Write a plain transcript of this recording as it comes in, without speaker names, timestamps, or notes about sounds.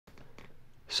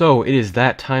So it is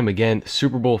that time again.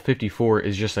 Super Bowl 54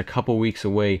 is just a couple weeks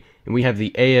away, and we have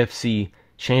the AFC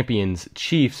champions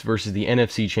Chiefs versus the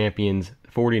NFC champions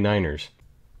 49ers.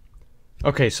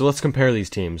 Okay, so let's compare these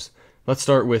teams. Let's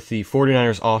start with the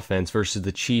 49ers offense versus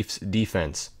the Chiefs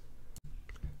defense.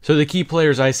 So the key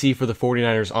players I see for the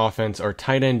 49ers offense are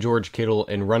tight end George Kittle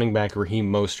and running back Raheem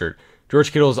Mostert.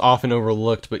 George Kittle is often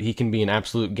overlooked, but he can be an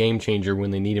absolute game changer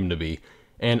when they need him to be.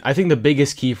 And I think the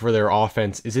biggest key for their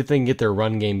offense is if they can get their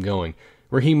run game going.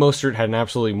 Raheem Mostert had an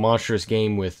absolutely monstrous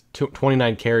game with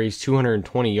 29 carries,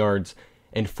 220 yards,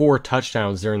 and 4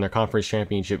 touchdowns during their conference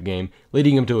championship game,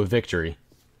 leading him to a victory.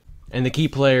 And the key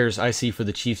players I see for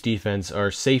the Chiefs defense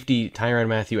are safety Tyrann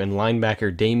Mathieu and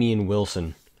linebacker Damien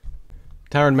Wilson.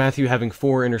 Tyrann Mathieu having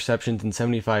 4 interceptions and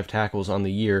 75 tackles on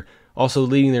the year, also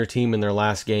leading their team in their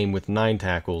last game with 9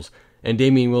 tackles. And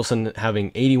Damien Wilson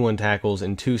having 81 tackles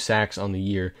and 2 sacks on the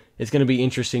year. It's going to be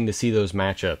interesting to see those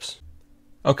matchups.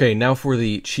 Okay, now for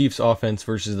the Chiefs offense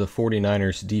versus the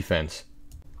 49ers defense.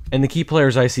 And the key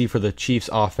players I see for the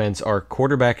Chiefs offense are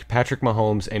quarterback Patrick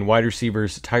Mahomes and wide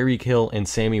receivers Tyreek Hill and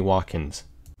Sammy Watkins.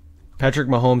 Patrick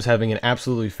Mahomes having an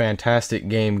absolutely fantastic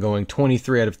game, going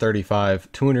 23 out of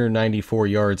 35, 294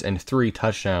 yards and 3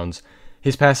 touchdowns.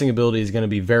 His passing ability is going to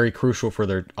be very crucial for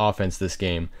their offense this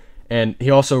game. And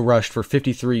he also rushed for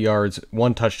 53 yards,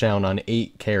 1 touchdown on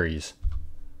 8 carries.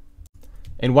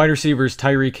 And wide receivers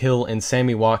Tyreek Hill and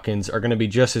Sammy Watkins are going to be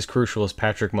just as crucial as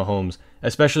Patrick Mahomes,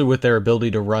 especially with their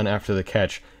ability to run after the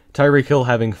catch. Tyreek Hill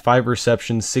having 5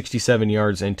 receptions, 67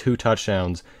 yards, and 2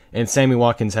 touchdowns, and Sammy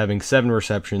Watkins having 7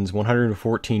 receptions,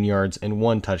 114 yards, and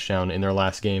 1 touchdown in their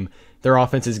last game. Their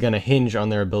offense is going to hinge on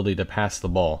their ability to pass the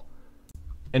ball.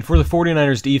 And for the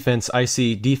 49ers defense, I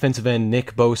see defensive end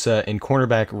Nick Bosa and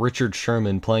cornerback Richard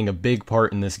Sherman playing a big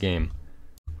part in this game.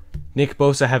 Nick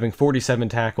Bosa having 47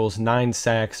 tackles, 9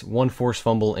 sacks, 1 forced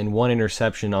fumble, and 1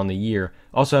 interception on the year,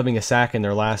 also having a sack in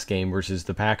their last game versus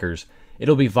the Packers.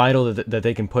 It'll be vital that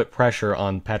they can put pressure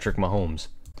on Patrick Mahomes.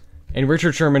 And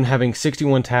Richard Sherman having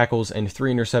 61 tackles and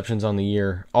 3 interceptions on the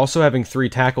year, also having 3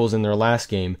 tackles in their last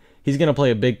game. He's going to play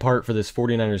a big part for this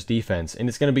 49ers defense, and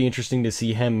it's going to be interesting to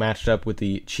see him matched up with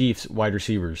the Chiefs wide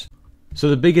receivers. So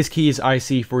the biggest keys I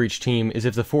see for each team is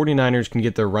if the 49ers can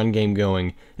get their run game going,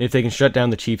 and if they can shut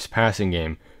down the Chiefs passing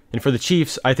game. And for the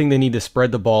Chiefs, I think they need to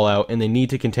spread the ball out, and they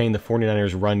need to contain the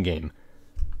 49ers run game.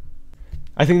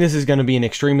 I think this is going to be an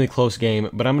extremely close game,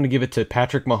 but I'm going to give it to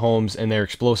Patrick Mahomes and their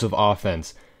explosive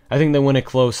offense. I think they win it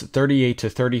close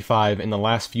 38-35 in the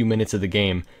last few minutes of the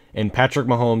game, and Patrick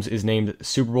Mahomes is named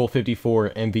Super Bowl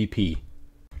 54 MVP.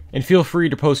 And feel free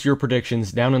to post your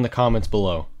predictions down in the comments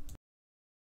below.